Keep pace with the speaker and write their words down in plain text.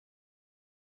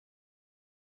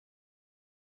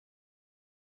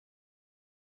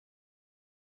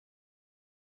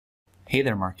Hey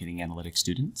there, marketing analytics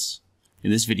students.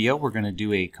 In this video, we're going to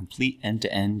do a complete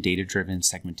end-to-end data-driven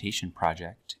segmentation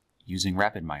project using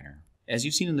RapidMiner. As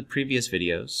you've seen in the previous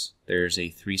videos, there's a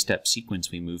three-step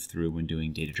sequence we move through when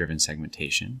doing data-driven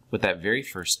segmentation, with that very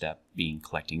first step being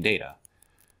collecting data.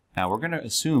 Now, we're going to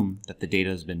assume that the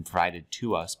data has been provided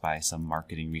to us by some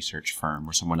marketing research firm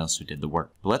or someone else who did the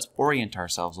work. But let's orient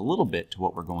ourselves a little bit to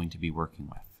what we're going to be working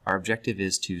with. Our objective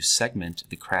is to segment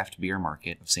the craft beer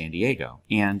market of San Diego.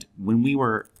 And when we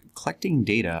were collecting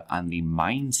data on the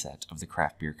mindset of the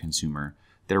craft beer consumer,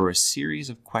 there were a series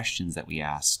of questions that we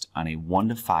asked on a 1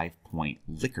 to 5 point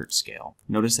Likert scale.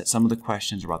 Notice that some of the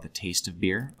questions are about the taste of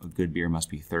beer. A good beer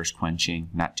must be thirst quenching,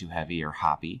 not too heavy or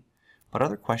hoppy. But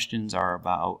other questions are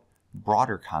about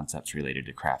broader concepts related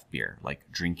to craft beer,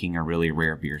 like drinking a really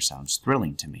rare beer sounds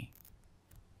thrilling to me.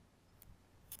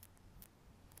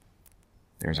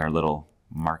 There's our little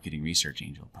marketing research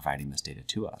angel providing this data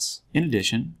to us. In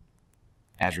addition,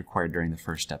 as required during the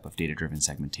first step of data-driven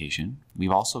segmentation,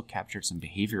 we've also captured some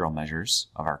behavioral measures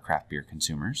of our craft beer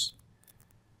consumers.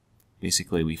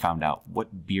 Basically, we found out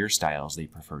what beer styles they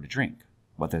prefer to drink,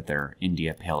 whether they're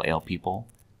India Pale Ale people,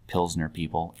 Pilsner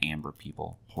people, Amber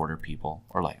people, Porter people,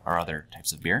 or other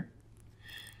types of beer.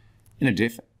 In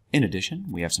addition,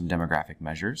 we have some demographic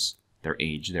measures, their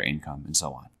age, their income, and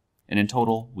so on. And in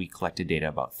total, we collected data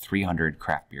about 300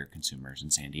 craft beer consumers in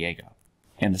San Diego.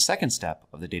 And the second step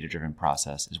of the data-driven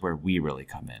process is where we really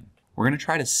come in. We're going to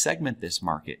try to segment this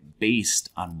market based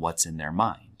on what's in their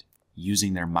mind,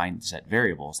 using their mindset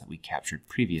variables that we captured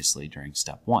previously during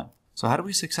step 1. So how do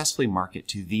we successfully market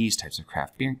to these types of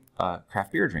craft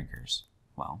beer drinkers?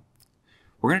 Well,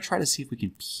 we're going to try to see if we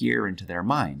can peer into their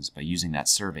minds by using that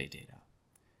survey data.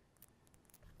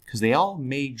 Because they all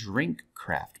may drink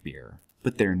craft beer,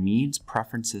 but their needs,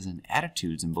 preferences, and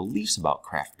attitudes and beliefs about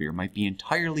craft beer might be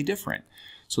entirely different.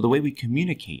 So the way we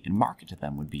communicate and market to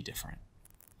them would be different.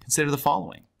 Consider the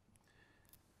following.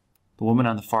 The woman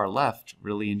on the far left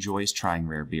really enjoys trying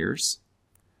rare beers,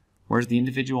 whereas the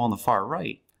individual on the far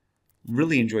right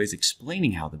really enjoys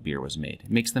explaining how the beer was made.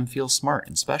 It makes them feel smart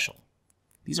and special.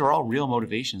 These are all real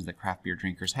motivations that craft beer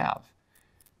drinkers have.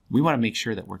 We want to make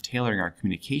sure that we're tailoring our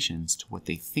communications to what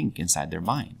they think inside their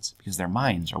minds, because their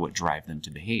minds are what drive them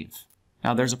to behave.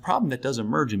 Now, there's a problem that does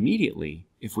emerge immediately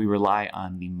if we rely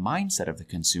on the mindset of the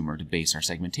consumer to base our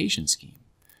segmentation scheme.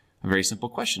 A very simple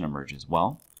question emerges.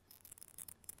 Well,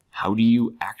 how do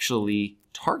you actually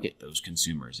target those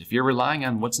consumers? If you're relying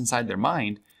on what's inside their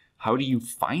mind, how do you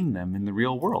find them in the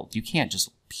real world? You can't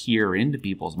just peer into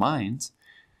people's minds.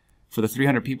 For the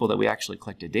 300 people that we actually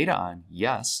collected data on,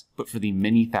 yes, but for the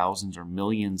many thousands or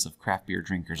millions of craft beer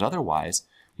drinkers otherwise,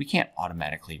 we can't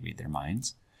automatically read their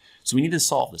minds. So we need to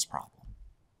solve this problem.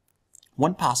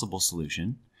 One possible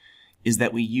solution is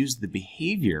that we use the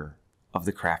behavior of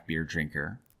the craft beer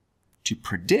drinker to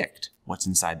predict what's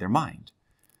inside their mind.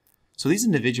 So these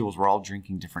individuals were all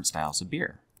drinking different styles of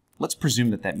beer. Let's presume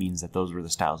that that means that those were the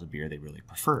styles of beer they really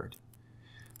preferred.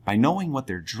 By knowing what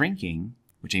they're drinking,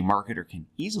 which a marketer can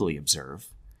easily observe,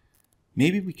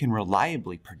 maybe we can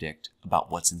reliably predict about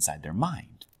what's inside their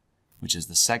mind, which is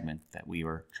the segment that we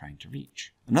were trying to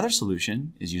reach. Another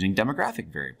solution is using demographic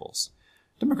variables.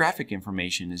 Demographic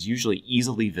information is usually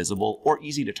easily visible or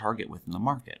easy to target within the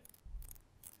market.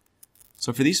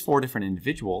 So for these 4 different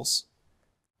individuals,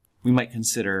 we might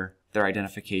consider their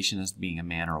identification as being a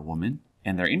man or a woman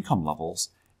and their income levels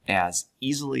as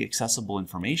easily accessible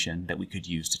information that we could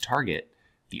use to target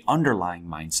the underlying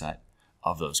mindset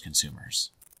of those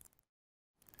consumers.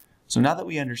 So now that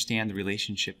we understand the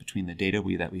relationship between the data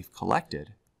that we've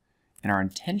collected and our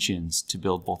intentions to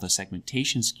build both a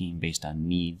segmentation scheme based on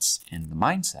needs and the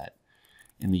mindset,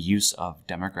 and the use of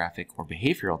demographic or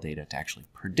behavioral data to actually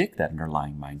predict that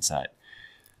underlying mindset,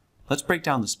 let's break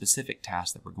down the specific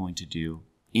tasks that we're going to do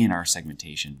in our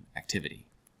segmentation activity.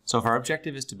 So if our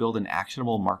objective is to build an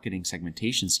actionable marketing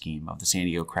segmentation scheme of the San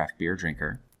Diego craft beer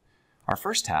drinker, our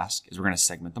first task is we're going to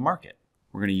segment the market.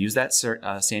 We're going to use that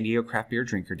San Diego craft beer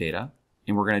drinker data,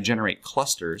 and we're going to generate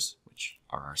clusters, which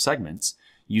are our segments,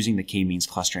 using the k-means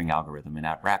clustering algorithm in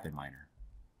RapidMiner.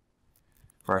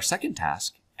 For our second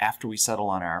task, after we settle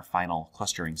on our final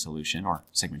clustering solution or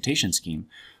segmentation scheme,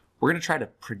 we're going to try to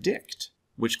predict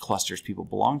which clusters people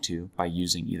belong to by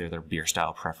using either their beer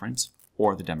style preference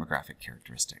or the demographic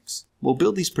characteristics. We'll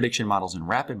build these prediction models in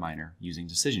RapidMiner using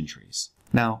decision trees.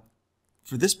 Now,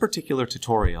 for this particular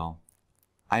tutorial,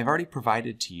 I've already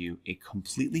provided to you a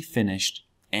completely finished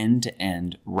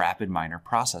end-to-end RapidMiner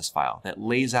process file that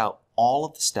lays out all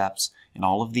of the steps and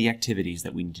all of the activities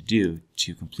that we need to do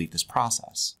to complete this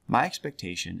process. My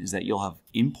expectation is that you'll have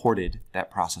imported that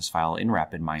process file in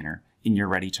RapidMiner and you're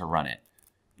ready to run it.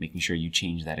 making sure you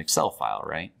change that Excel file,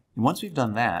 right? And once we've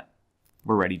done that,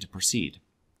 we're ready to proceed.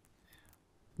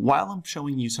 While I'm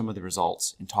showing you some of the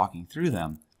results and talking through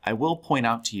them, I will point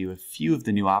out to you a few of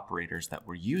the new operators that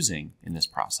we're using in this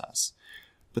process.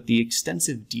 But the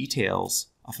extensive details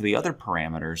of the other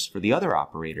parameters for the other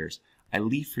operators, I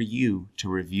leave for you to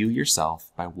review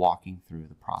yourself by walking through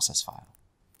the process file.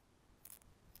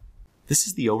 This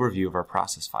is the overview of our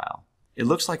process file. It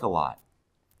looks like a lot,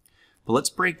 but let's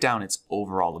break down its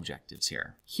overall objectives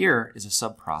here. Here is a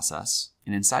subprocess,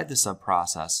 and inside the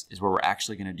subprocess is where we're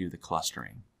actually going to do the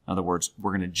clustering. In other words,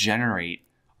 we're going to generate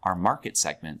our market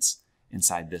segments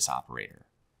inside this operator.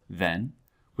 Then,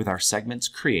 with our segments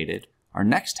created, our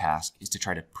next task is to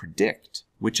try to predict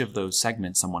which of those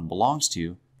segments someone belongs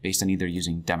to based on either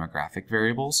using demographic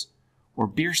variables or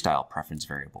beer style preference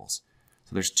variables.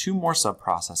 So there's two more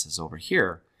subprocesses over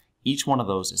here. Each one of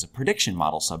those is a prediction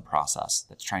model subprocess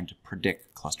that's trying to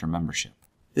predict cluster membership.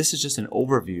 This is just an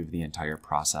overview of the entire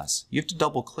process. You have to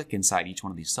double click inside each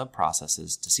one of these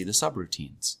subprocesses to see the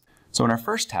subroutines. So in our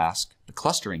first task, the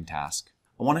clustering task,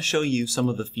 I want to show you some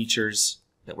of the features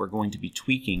that we're going to be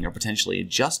tweaking or potentially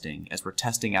adjusting as we're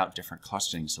testing out different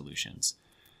clustering solutions.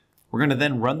 We're going to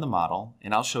then run the model,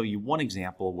 and I'll show you one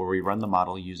example where we run the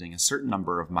model using a certain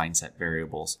number of mindset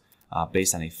variables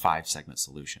based on a 5-segment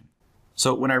solution.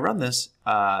 So when I run this,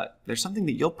 there's something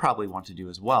that you'll probably want to do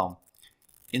as well.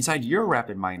 Inside your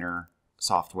RapidMiner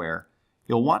software,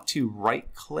 you'll want to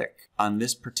right-click on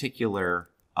this particular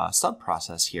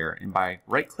subprocess here, and by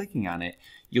right-clicking on it,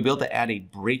 you'll be able to add a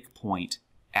breakpoint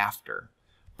after.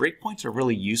 Breakpoints are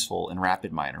really useful in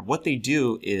RapidMiner. What they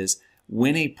do is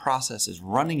when a process is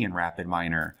running in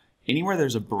RapidMiner, anywhere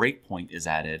there's a breakpoint is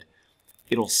added,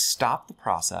 it'll stop the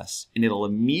process and it'll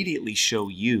immediately show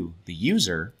you, the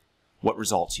user, what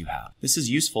results you have. This is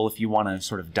useful if you want to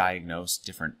sort of diagnose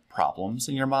different problems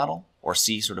in your model or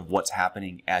see sort of what's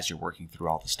happening as you're working through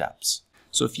all the steps.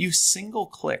 So if you single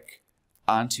click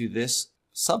onto this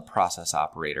subprocess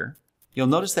operator, you'll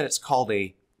notice that it's called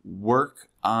a work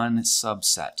on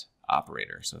subset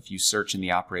operator. So if you search in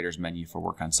the operators menu for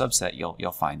work on subset,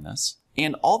 you'll find this.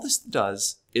 And all this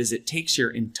does is it takes your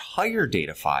entire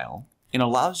data file and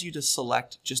allows you to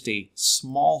select just a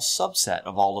small subset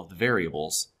of all of the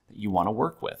variables that you want to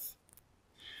work with.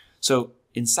 So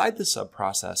inside the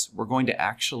subprocess, we're going to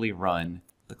actually run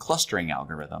the clustering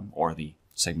algorithm or the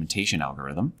segmentation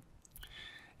algorithm.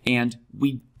 And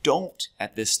we don't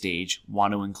at this stage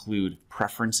want to include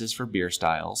preferences for beer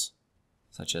styles,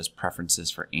 such as preferences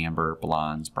for amber,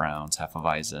 blondes, browns,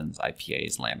 hefeweizens,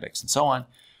 IPAs, lambics, and so on,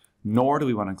 nor do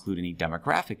we want to include any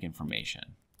demographic information.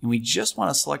 And we just want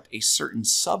to select a certain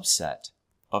subset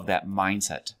of that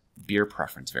mindset beer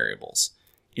preference variables.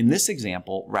 In this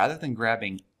example, rather than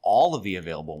grabbing all of the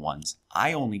available ones,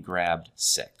 I only grabbed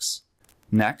 6.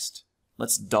 Next,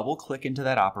 let's double click into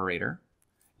that operator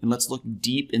and let's look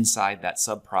deep inside that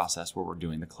subprocess where we're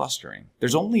doing the clustering.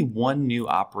 There's only one new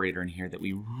operator in here that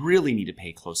we really need to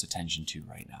pay close attention to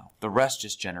right now. The rest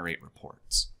just generate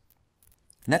reports.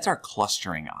 And that's our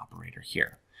clustering operator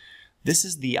here. This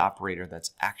is the operator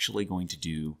that's actually going to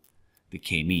do the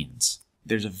k-means.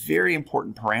 There's a very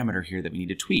important parameter here that we need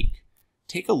to tweak.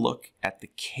 Take a look at the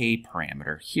k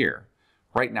parameter here.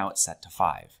 Right now it's set to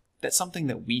 5. That's something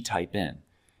that we type in.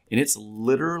 And it's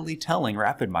literally telling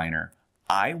RapidMiner,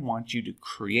 I want you to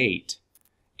create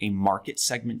a market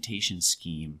segmentation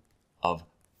scheme of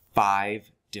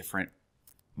 5 different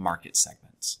market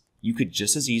segments. You could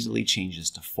just as easily change this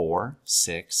to 4,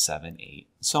 6, 7, 8,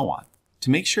 and so on. To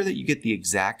make sure that you get the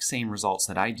exact same results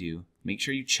that I do, make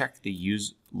sure you check the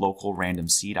Use Local Random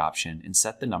Seed option and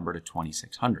set the number to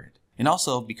 2600. And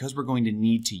also, because we're going to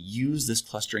need to use this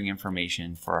clustering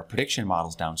information for our prediction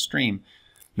models downstream,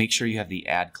 make sure you have the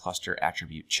Add Cluster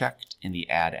attribute checked and the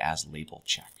Add As label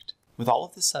checked. With all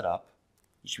of this set up,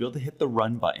 you should be able to hit the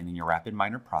Run button in your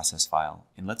RapidMiner process file,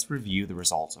 and let's review the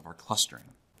results of our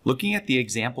clustering. Looking at the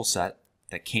example set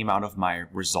that came out of my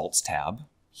Results tab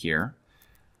here,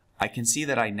 I can see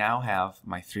that I now have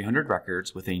my 300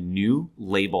 records with a new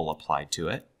label applied to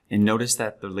it, and notice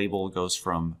that the label goes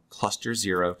from cluster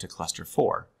 0 to cluster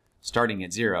 4. Starting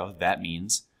at 0, that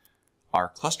means our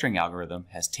clustering algorithm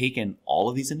has taken all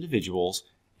of these individuals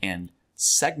and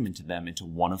segmented them into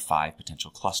one of 5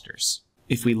 potential clusters.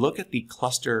 If we look at the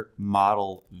cluster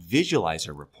model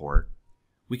visualizer report,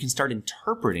 we can start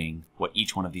interpreting what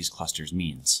each one of these clusters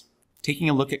means. Taking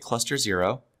a look at cluster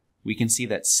 0, we can see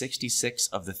that 66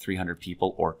 of the 300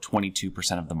 people, or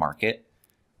 22% of the market,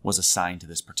 was assigned to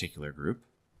this particular group.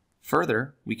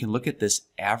 Further, we can look at this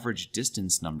average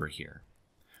distance number here.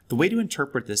 The way to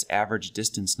interpret this average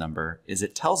distance number is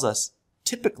it tells us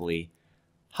typically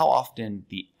how often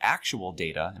the actual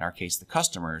data, in our case the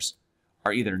customers,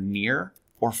 are either near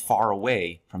or far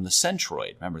away from the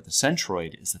centroid. Remember, the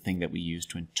centroid is the thing that we use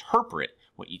to interpret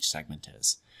what each segment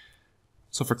is.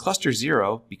 So for cluster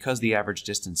 0, because the average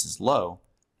distance is low,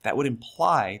 that would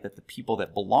imply that the people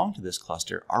that belong to this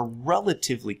cluster are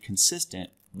relatively consistent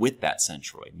with that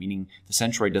centroid, meaning the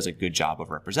centroid does a good job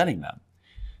of representing them.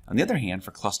 On the other hand,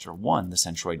 for cluster 1, the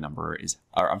centroid number is,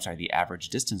 the average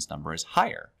distance number is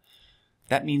higher.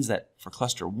 That means that for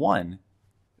cluster 1,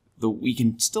 we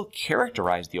can still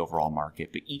characterize the overall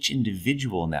market, but each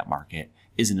individual in that market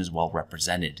isn't as well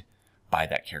represented by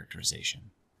that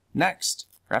characterization. Next,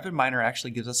 RapidMiner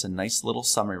actually gives us a nice little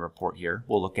summary report here.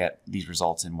 We'll look at these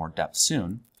results in more depth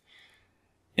soon.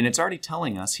 And it's already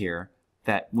telling us here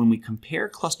that when we compare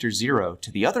cluster 0 to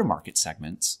the other market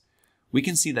segments, we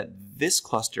can see that this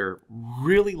cluster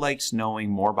really likes knowing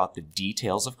more about the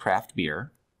details of craft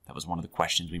beer. That was one of the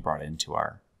questions we brought into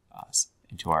our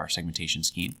segmentation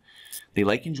scheme. They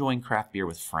like enjoying craft beer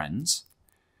with friends,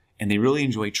 and they really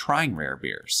enjoy trying rare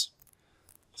beers.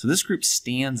 So this group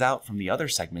stands out from the other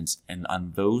segments and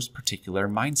on those particular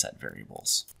mindset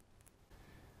variables.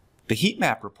 The heat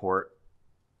map report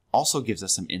also gives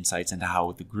us some insights into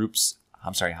how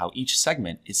how each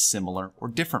segment is similar or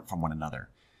different from one another.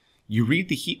 You read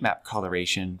the heat map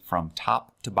coloration from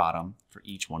top to bottom for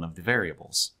each one of the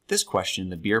variables. This question,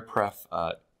 the beer pref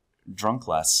drunk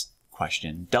less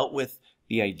question, dealt with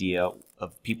the idea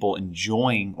of people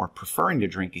enjoying or preferring to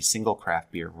drink a single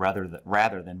craft beer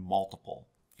rather than multiple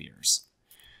beers.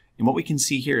 And what we can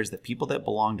see here is that people that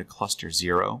belong to cluster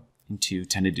 0 and 2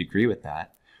 tended to agree with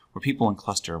that, where people in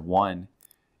cluster 1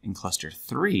 and cluster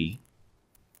 3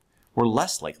 were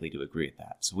less likely to agree with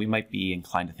that. So we might be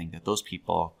inclined to think that those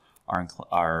people are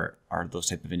those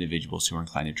type of individuals who are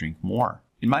inclined to drink more.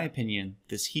 In my opinion,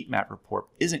 this heat map report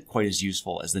isn't quite as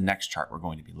useful as the next chart we're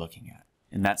going to be looking at,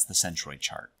 and that's the centroid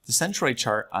chart. The centroid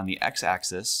chart on the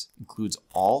x-axis includes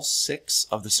all 6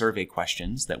 of the survey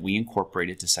questions that we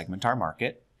incorporated to segment our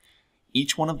market.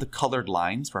 Each one of the colored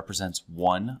lines represents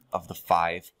one of the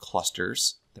 5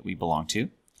 clusters that we belong to,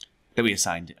 that we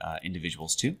assigned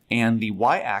individuals to. And the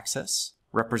y-axis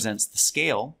represents the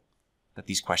scale that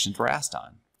these questions were asked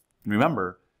on. And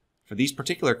remember, for these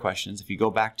particular questions, if you go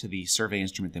back to the survey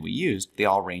instrument that we used, they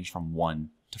all range from 1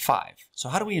 to 5. So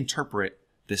how do we interpret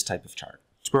this type of chart?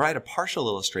 To provide a partial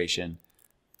illustration,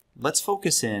 let's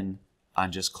focus in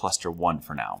on just cluster 1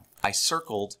 for now. I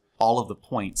circled all of the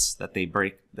points that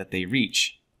they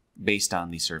reach based on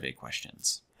the survey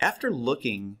questions. After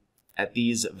looking at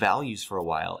these values for a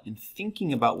while and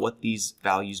thinking about what these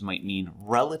values might mean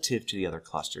relative to the other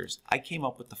clusters, I came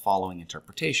up with the following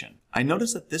interpretation. I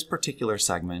noticed that this particular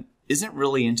segment isn't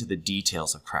really into the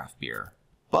details of craft beer,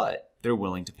 but they're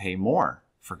willing to pay more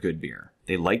for good beer.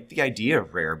 They like the idea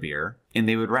of rare beer, and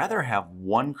they would rather have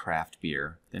one craft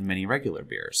beer than many regular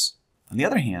beers. On the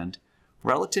other hand,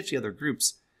 relative to the other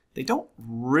groups, they don't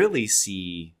really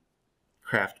see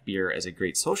craft beer as a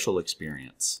great social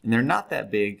experience, and they're not that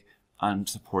big on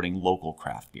supporting local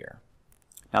craft beer.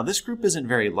 Now, this group isn't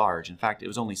very large. In fact, it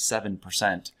was only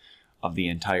 7% of the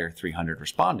entire 300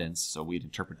 respondents, so we'd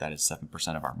interpret that as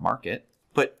 7% of our market.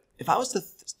 But if I was to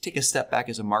take a step back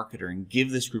as a marketer and give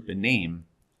this group a name,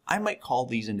 I might call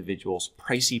these individuals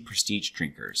pricey prestige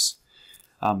drinkers.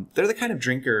 They're the kind of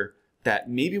drinker that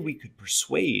maybe we could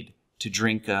persuade to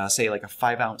drink, say, like a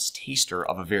 5-ounce taster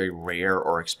of a very rare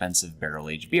or expensive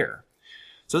barrel-aged beer.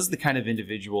 So this is the kind of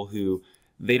individual who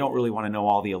they don't really want to know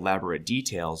all the elaborate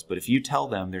details, but if you tell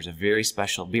them there's a very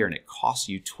special beer and it costs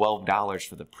you $12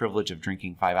 for the privilege of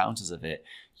drinking 5 ounces of it,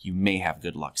 you may have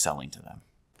good luck selling to them.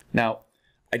 Now,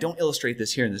 I don't illustrate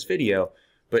this here in this video,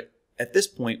 but at this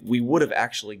point, we would have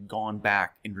actually gone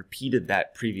back and repeated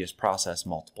that previous process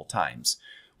multiple times.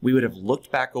 We would have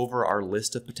looked back over our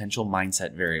list of potential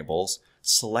mindset variables,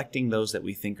 selecting those that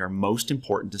we think are most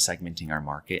important to segmenting our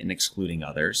market and excluding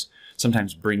others,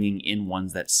 sometimes bringing in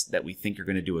ones that we think are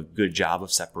going to do a good job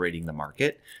of separating the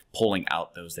market, pulling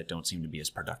out those that don't seem to be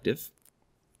as productive.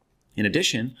 In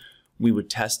addition, we would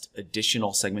test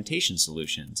additional segmentation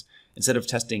solutions. Instead of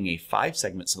testing a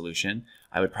 5-segment solution,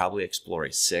 I would probably explore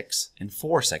a 6 and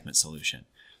 4-segment solution.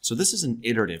 So this is an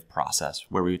iterative process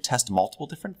where we would test multiple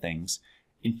different things,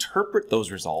 interpret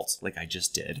those results like I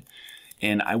just did,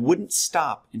 and I wouldn't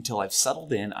stop until I've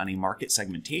settled in on a market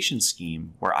segmentation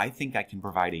scheme where I think I can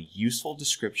provide a useful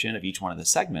description of each one of the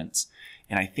segments,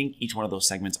 and I think each one of those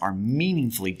segments are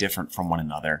meaningfully different from one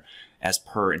another as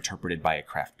per interpreted by a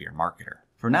craft beer marketer.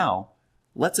 For now,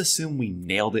 let's assume we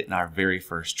nailed it in our very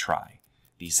first try.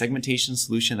 The segmentation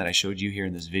solution that I showed you here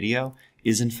in this video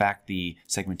is in fact the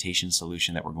segmentation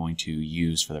solution that we're going to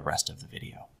use for the rest of the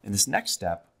video. In this next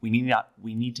step, we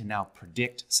need to now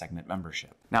predict segment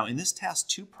membership. Now in this task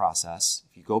 2 process,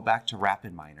 if you go back to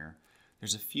RapidMiner,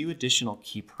 there's a few additional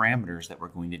key parameters that we're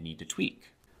going to need to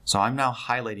tweak. So I'm now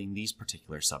highlighting these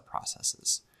particular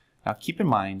subprocesses. Now keep in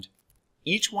mind,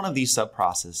 each one of these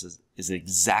subprocesses is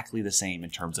exactly the same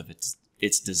in terms of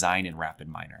its design in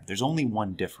RapidMiner. There's only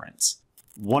one difference.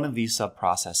 One of these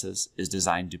subprocesses is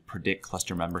designed to predict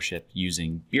cluster membership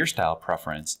using beer style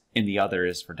preference, and the other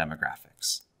is for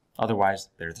demographics. Otherwise,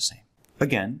 they're the same.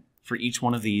 Again, for each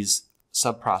one of these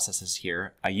subprocesses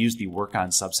here, I used the work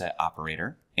on subset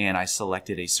operator, and I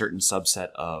selected a certain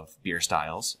subset of beer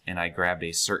styles, and I grabbed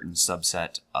a certain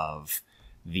subset of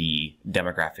the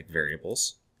demographic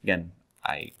variables. Again,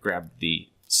 I grabbed the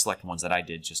select ones that I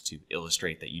did just to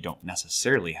illustrate that you don't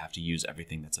necessarily have to use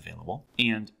everything that's available.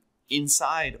 And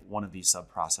inside one of these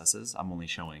subprocesses, I'm only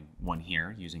showing one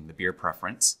here using the beer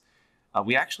preference,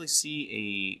 we actually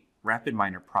see a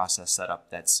RapidMiner process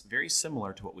setup that's very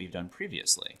similar to what we've done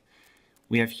previously.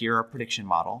 We have here our prediction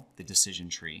model, the decision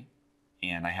tree,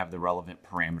 and I have the relevant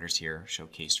parameters here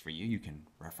showcased for you. You can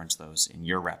reference those in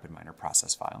your RapidMiner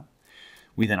process file.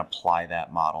 We then apply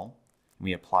that model.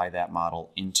 We apply that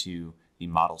model into the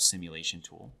model simulation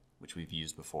tool, which we've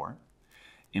used before.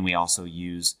 And we also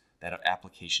use that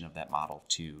application of that model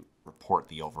to report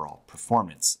the overall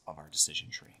performance of our decision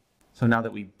tree. So now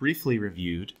that we've briefly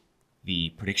reviewed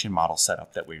the prediction model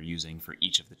setup that we're using for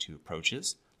each of the 2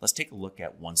 approaches, let's take a look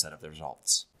at one set of the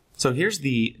results. So here's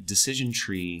the decision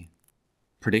tree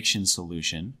prediction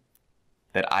solution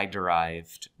that I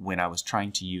derived when I was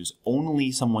trying to use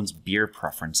only someone's beer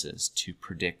preferences to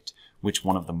predict which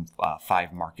one of the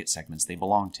 5 market segments they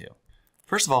belong to.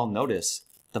 First of all, notice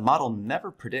the model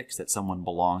never predicts that someone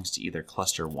belongs to either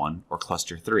cluster 1 or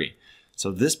cluster 3.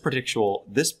 So this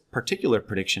particular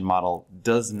prediction model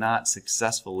does not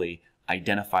successfully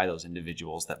identify those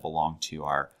individuals that belong to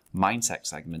our mindset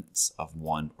segments of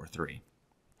 1 or 3.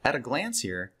 At a glance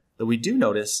here, though, we do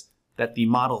notice that the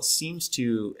model seems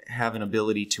to have an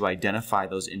ability to identify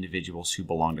those individuals who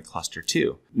belong to cluster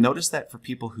 2. Notice that for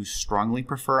people who strongly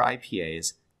prefer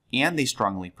IPAs and they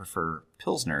strongly prefer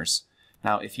Pilsners,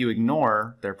 now if you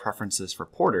ignore their preferences for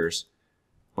porters,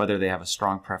 whether they have a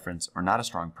strong preference or not a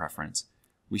strong preference,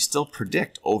 we still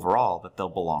predict overall that they'll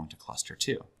belong to cluster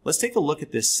 2. Let's take a look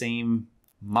at this same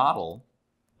model,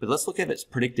 but let's look at its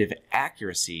predictive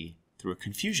accuracy through a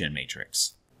confusion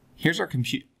matrix. Here's our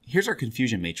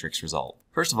confusion matrix result.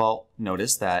 First of all,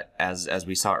 notice that as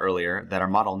we saw earlier, that our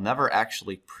model never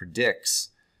actually predicts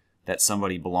that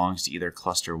somebody belongs to either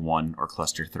cluster 1 or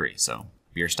cluster 3. So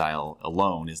beer style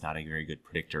alone is not a very good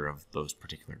predictor of those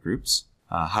particular groups.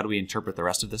 How do we interpret the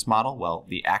rest of this model? Well,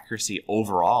 the accuracy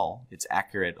overall, it's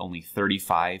accurate only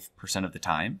 35% of the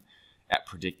time at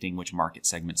predicting which market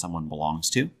segment someone belongs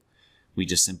to. We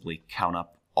just simply count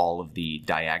up all of the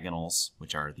diagonals,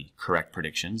 which are the correct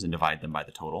predictions, and divide them by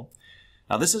the total.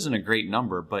 Now this isn't a great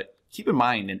number, but keep in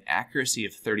mind an accuracy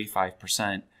of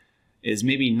 35% is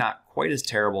maybe not quite as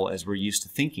terrible as we're used to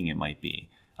thinking it might be.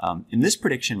 In this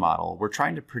prediction model, we're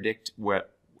trying to predict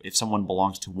if someone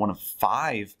belongs to one of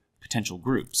 5 potential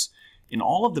groups. In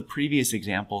all of the previous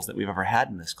examples that we've ever had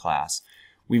in this class,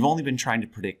 we've only been trying to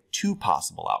predict 2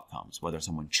 possible outcomes, whether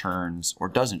someone churns or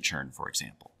doesn't churn, for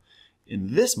example.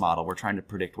 In this model, we're trying to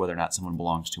predict whether or not someone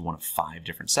belongs to one of 5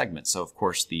 different segments. So of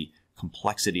course, the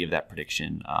complexity of that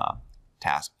prediction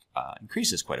task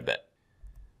increases quite a bit.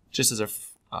 Just as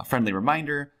a friendly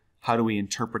reminder, how do we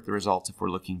interpret the results if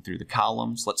we're looking through the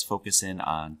columns? Let's focus in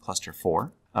on cluster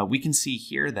 4. We can see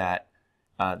here that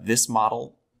this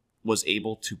model was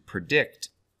able to predict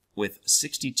with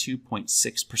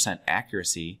 62.6%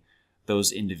 accuracy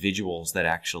those individuals that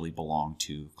actually belong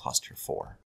to cluster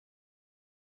 4.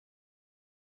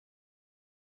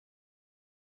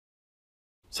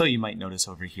 So you might notice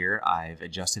over here, I've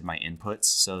adjusted my inputs.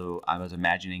 So I was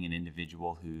imagining an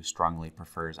individual who strongly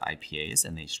prefers IPAs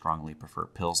and they strongly prefer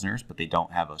Pilsners, but they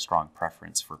don't have a strong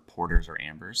preference for porters or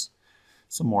ambers.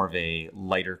 So more of a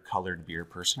lighter colored beer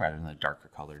person rather than a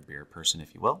darker colored beer person,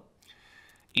 if you will.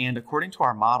 And according to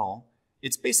our model,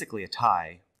 it's basically a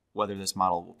tie whether this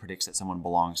model predicts that someone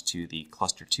belongs to the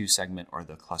cluster 2 segment or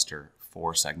the cluster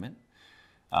 4 segment.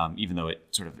 Even though it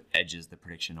sort of edges the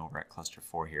prediction over at cluster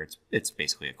 4 here, it's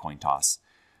basically a coin toss.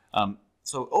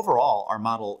 So overall, our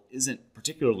model isn't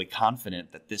particularly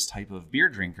confident that this type of beer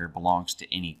drinker belongs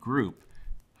to any group.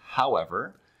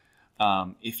 However,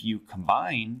 if you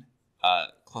combine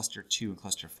cluster 2 and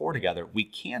cluster 4 together, we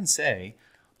can say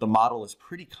the model is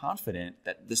pretty confident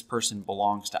that this person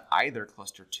belongs to either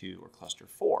cluster 2 or cluster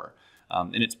 4.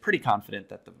 And it's pretty confident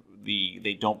that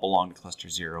they don't belong to cluster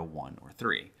 0, 1, or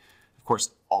 3. Of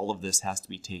course, all of this has to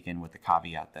be taken with the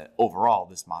caveat that overall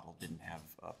this model didn't have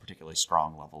a particularly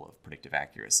strong level of predictive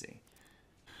accuracy.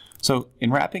 So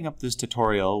in wrapping up this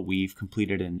tutorial, we've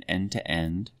completed an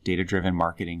end-to-end data-driven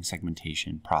marketing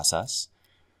segmentation process.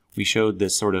 We showed the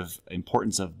sort of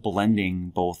importance of blending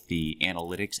both the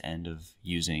analytics end of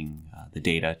using the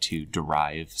data to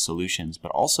derive solutions,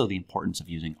 but also the importance of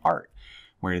using art,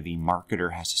 where the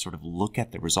marketer has to sort of look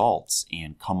at the results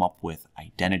and come up with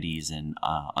identities and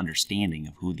understanding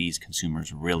of who these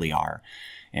consumers really are,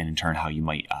 and in turn how you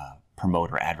might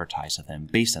promote or advertise to them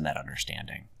based on that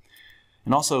understanding.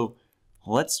 And also,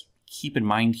 let's keep in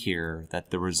mind here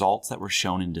that the results that were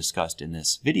shown and discussed in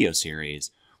this video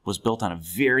series was built on a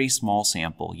very small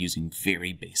sample using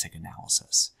very basic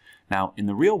analysis. Now, in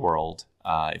the real world,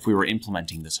 if we were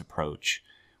implementing this approach,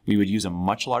 we would use a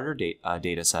much larger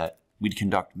data set. We'd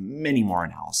conduct many more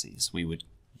analyses. We would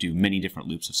do many different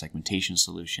loops of segmentation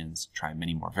solutions, try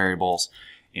many more variables,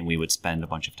 and we would spend a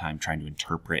bunch of time trying to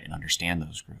interpret and understand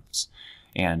those groups.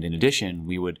 And in addition,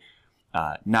 we would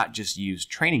not just use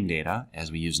training data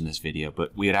as we use in this video,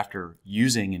 but we would, after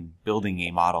using and building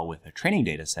a model with a training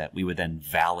data set, we would then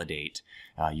validate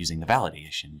using the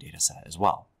validation data set as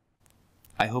well.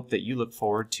 I hope that you look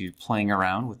forward to playing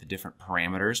around with the different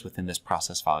parameters within this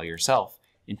process file yourself,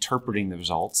 interpreting the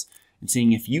results, and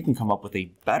seeing if you can come up with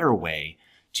a better way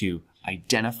to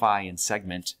identify and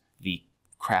segment the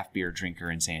craft beer drinker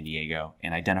in San Diego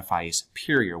and identify a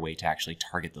superior way to actually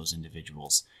target those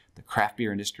individuals. The craft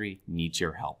beer industry needs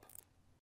your help.